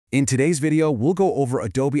In today's video, we'll go over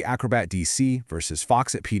Adobe Acrobat DC versus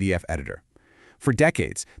Foxit PDF Editor. For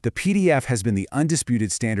decades, the PDF has been the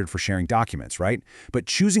undisputed standard for sharing documents, right? But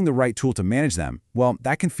choosing the right tool to manage them, well,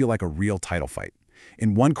 that can feel like a real title fight.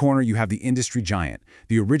 In one corner, you have the industry giant,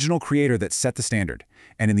 the original creator that set the standard,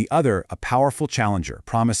 and in the other, a powerful challenger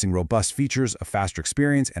promising robust features, a faster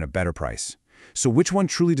experience, and a better price. So which one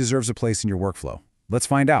truly deserves a place in your workflow? Let's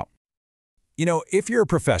find out. You know, if you're a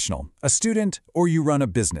professional, a student, or you run a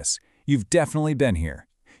business, you've definitely been here.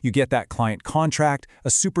 You get that client contract,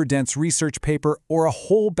 a super dense research paper, or a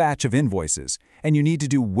whole batch of invoices, and you need to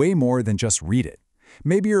do way more than just read it.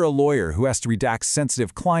 Maybe you're a lawyer who has to redact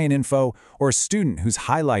sensitive client info, or a student who's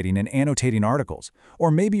highlighting and annotating articles,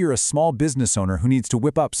 or maybe you're a small business owner who needs to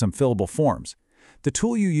whip up some fillable forms. The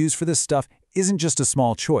tool you use for this stuff isn't just a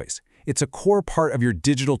small choice. It's a core part of your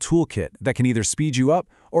digital toolkit that can either speed you up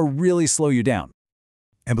or really slow you down.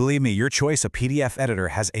 And believe me, your choice of PDF editor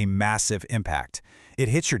has a massive impact. It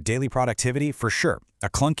hits your daily productivity for sure. A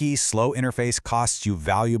clunky, slow interface costs you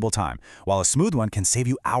valuable time, while a smooth one can save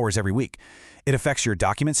you hours every week. It affects your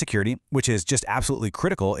document security, which is just absolutely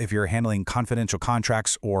critical if you're handling confidential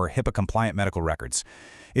contracts or HIPAA-compliant medical records.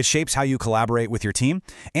 It shapes how you collaborate with your team,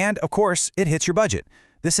 and of course, it hits your budget.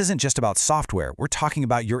 This isn't just about software, we're talking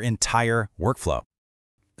about your entire workflow.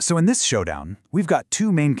 So in this showdown, we've got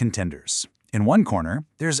two main contenders. In one corner,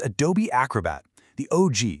 there's Adobe Acrobat, the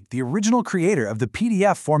OG, the original creator of the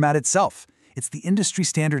PDF format itself. It's the industry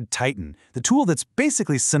standard titan, the tool that's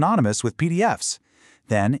basically synonymous with PDFs.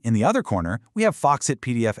 Then, in the other corner, we have Foxit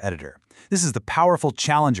PDF Editor. This is the powerful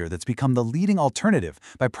challenger that's become the leading alternative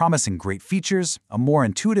by promising great features, a more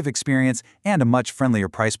intuitive experience, and a much friendlier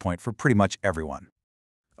price point for pretty much everyone.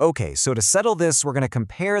 Okay, so to settle this, we're going to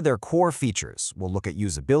compare their core features. We'll look at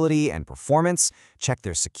usability and performance, check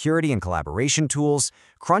their security and collaboration tools,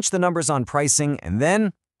 crunch the numbers on pricing, and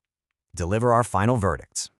then deliver our final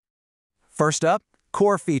verdict. First up,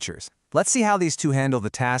 core features. Let's see how these two handle the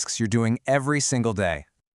tasks you're doing every single day.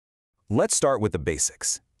 Let's start with the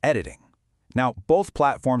basics, editing. Now, both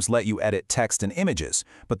platforms let you edit text and images,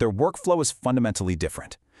 but their workflow is fundamentally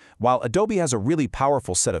different. While Adobe has a really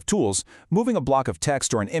powerful set of tools, moving a block of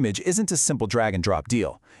text or an image isn't a simple drag-and-drop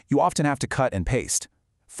deal. You often have to cut and paste.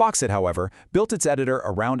 Foxit, however, built its editor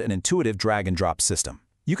around an intuitive drag-and-drop system.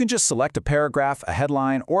 You can just select a paragraph, a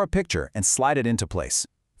headline, or a picture and slide it into place.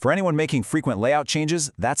 For anyone making frequent layout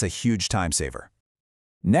changes, that's a huge time saver.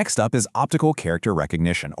 Next up is optical character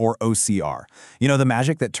recognition, or OCR. You know, the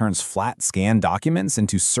magic that turns flat, scanned documents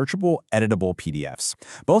into searchable, editable PDFs.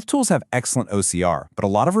 Both tools have excellent OCR, but a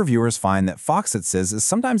lot of reviewers find that Foxit's is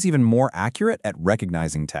sometimes even more accurate at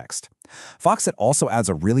recognizing text. Foxit also adds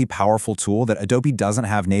a really powerful tool that Adobe doesn't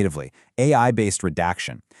have natively, AI-based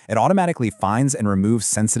redaction. It automatically finds and removes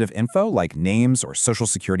sensitive info like names or social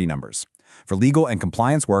security numbers. For legal and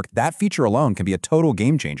compliance work, that feature alone can be a total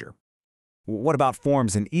game changer. What about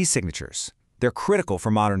forms and e-signatures? They're critical for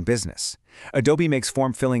modern business. Adobe makes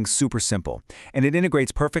form filling super simple, and it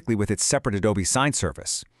integrates perfectly with its separate Adobe Sign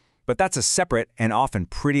service. But that's a separate and often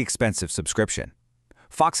pretty expensive subscription.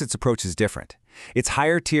 Foxit's approach is different. Its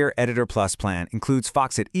higher-tier Editor Plus plan includes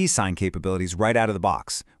Foxit e-sign capabilities right out of the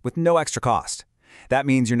box, with no extra cost. That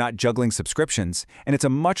means you're not juggling subscriptions, and it's a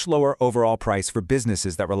much lower overall price for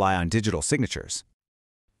businesses that rely on digital signatures.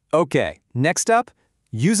 Okay, next up,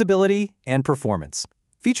 usability and performance.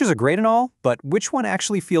 Features are great and all, but which one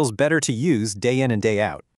actually feels better to use day in and day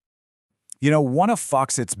out? You know, one of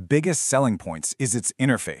Foxit's biggest selling points is its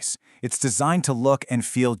interface. It's designed to look and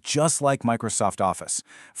feel just like Microsoft Office.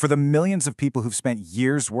 For the millions of people who've spent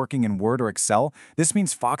years working in Word or Excel, this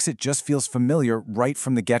means Foxit just feels familiar right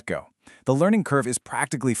from the get-go. The learning curve is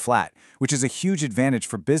practically flat, which is a huge advantage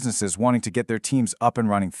for businesses wanting to get their teams up and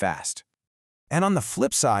running fast. And on the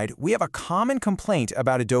flip side, we have a common complaint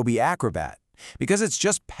about Adobe Acrobat. Because it's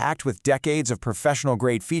just packed with decades of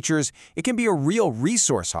professional-grade features, it can be a real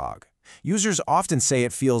resource hog. Users often say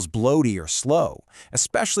it feels bloaty or slow,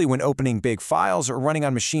 especially when opening big files or running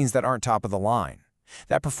on machines that aren't top of the line.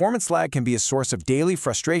 That performance lag can be a source of daily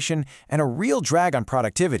frustration and a real drag on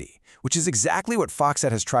productivity, which is exactly what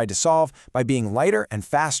Foxit has tried to solve by being lighter and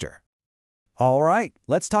faster. All right,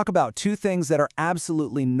 let's talk about two things that are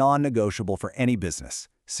absolutely non-negotiable for any business: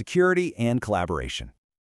 security and collaboration.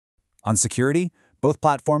 On security, both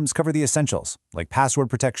platforms cover the essentials, like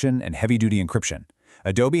password protection and heavy-duty encryption.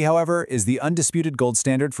 Adobe, however, is the undisputed gold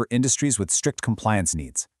standard for industries with strict compliance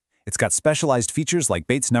needs. It's got specialized features like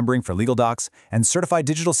Bates numbering for legal docs and certified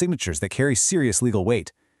digital signatures that carry serious legal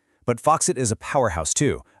weight. But Foxit is a powerhouse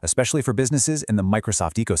too, especially for businesses in the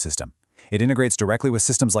Microsoft ecosystem. It integrates directly with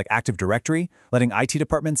systems like Active Directory, letting IT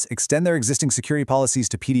departments extend their existing security policies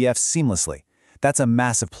to PDFs seamlessly. That's a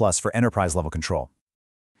massive plus for enterprise-level control.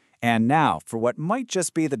 And now, for what might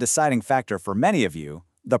just be the deciding factor for many of you,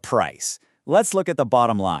 the price. Let's look at the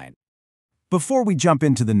bottom line. Before we jump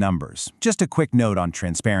into the numbers, just a quick note on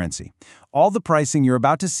transparency. All the pricing you're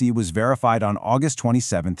about to see was verified on August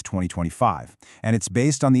 27, 2025, and it's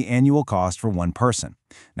based on the annual cost for one person.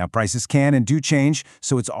 Now, prices can and do change,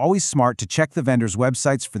 so it's always smart to check the vendors'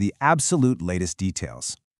 websites for the absolute latest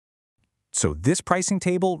details. So this pricing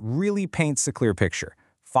table really paints a clear picture.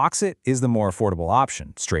 Foxit is the more affordable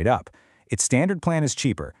option, straight up. Its standard plan is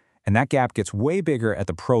cheaper, and that gap gets way bigger at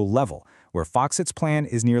the Pro level, where Foxit's plan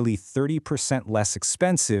is nearly 30% less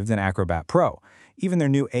expensive than Acrobat Pro. Even their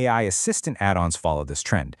new AI Assistant add-ons follow this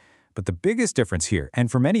trend. But the biggest difference here, and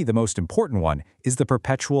for many the most important one, is the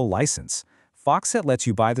perpetual license. Foxit lets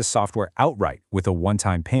you buy the software outright with a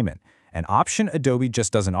one-time payment, an option Adobe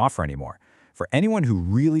just doesn't offer anymore. For anyone who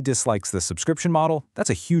really dislikes the subscription model, that's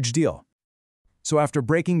a huge deal. So after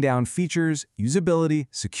breaking down features, usability,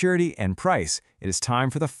 security, and price, it is time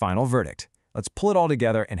for the final verdict. Let's pull it all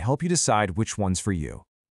together and help you decide which one's for you.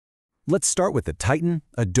 Let's start with the Titan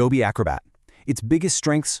Adobe Acrobat. Its biggest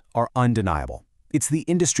strengths are undeniable. It's the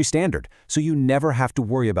industry standard, so you never have to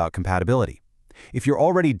worry about compatibility. If you're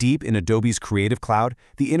already deep in Adobe's Creative Cloud,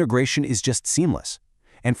 the integration is just seamless.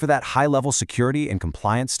 And for that high-level security and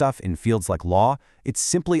compliance stuff in fields like law, it's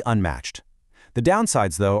simply unmatched. The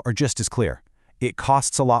downsides, though, are just as clear. It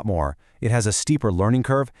costs a lot more, it has a steeper learning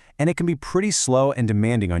curve, and it can be pretty slow and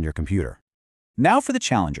demanding on your computer. Now for the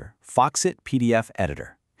challenger, Foxit PDF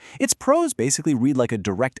Editor. Its pros basically read like a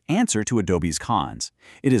direct answer to Adobe's cons.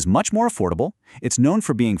 It is much more affordable, it's known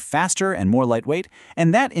for being faster and more lightweight,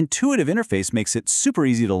 and that intuitive interface makes it super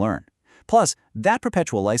easy to learn. Plus, that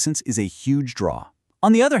perpetual license is a huge draw.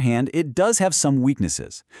 On the other hand, it does have some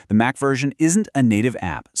weaknesses. The Mac version isn't a native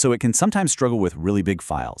app, so it can sometimes struggle with really big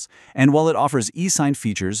files. And while it offers e-sign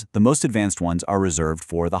features, the most advanced ones are reserved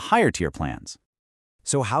for the higher tier plans.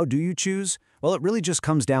 So how do you choose? Well, it really just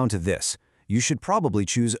comes down to this. You should probably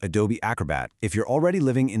choose Adobe Acrobat if you're already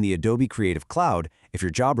living in the Adobe Creative Cloud, if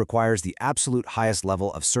your job requires the absolute highest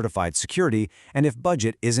level of certified security, and if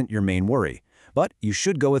budget isn't your main worry. But you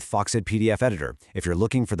should go with Foxit PDF Editor if you're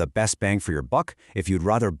looking for the best bang for your buck, if you'd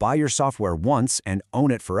rather buy your software once and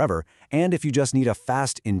own it forever, and if you just need a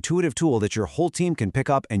fast, intuitive tool that your whole team can pick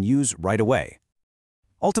up and use right away.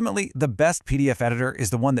 Ultimately, the best PDF editor is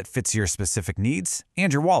the one that fits your specific needs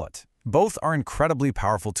and your wallet. Both are incredibly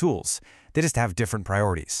powerful tools. They just have different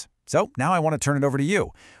priorities. So now I want to turn it over to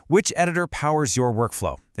you. Which editor powers your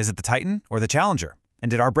workflow? Is it the Titan or the Challenger? And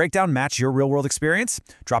did our breakdown match your real-world experience?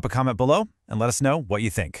 Drop a comment below and let us know what you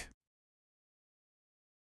think.